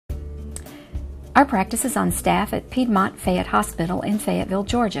Our practice is on staff at Piedmont Fayette Hospital in Fayetteville,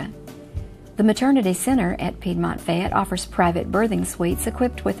 Georgia. The Maternity Center at Piedmont Fayette offers private birthing suites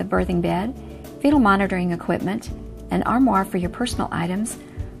equipped with a birthing bed, fetal monitoring equipment, an armoire for your personal items,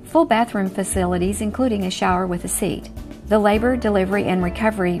 full bathroom facilities including a shower with a seat. The Labor, Delivery, and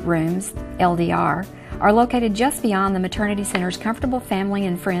Recovery Rooms, LDR, are located just beyond the Maternity Center's comfortable family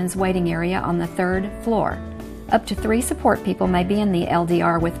and friends waiting area on the 3rd floor. Up to 3 support people may be in the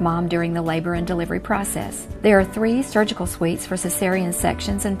LDR with mom during the labor and delivery process. There are 3 surgical suites for cesarean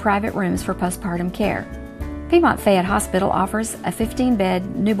sections and private rooms for postpartum care. Piedmont Fayette Hospital offers a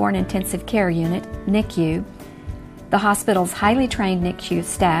 15-bed newborn intensive care unit, NICU. The hospital's highly trained NICU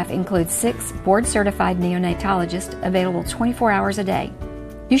staff includes 6 board-certified neonatologists available 24 hours a day.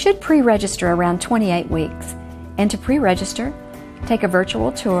 You should pre-register around 28 weeks. And to pre-register, take a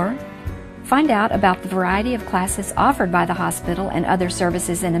virtual tour, find out about the variety of classes offered by the hospital and other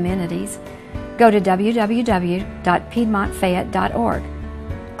services and amenities. Go to www.piedmontfayette.org.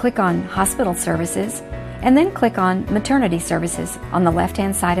 Click on Hospital Services, and then click on Maternity Services on the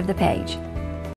left-hand side of the page.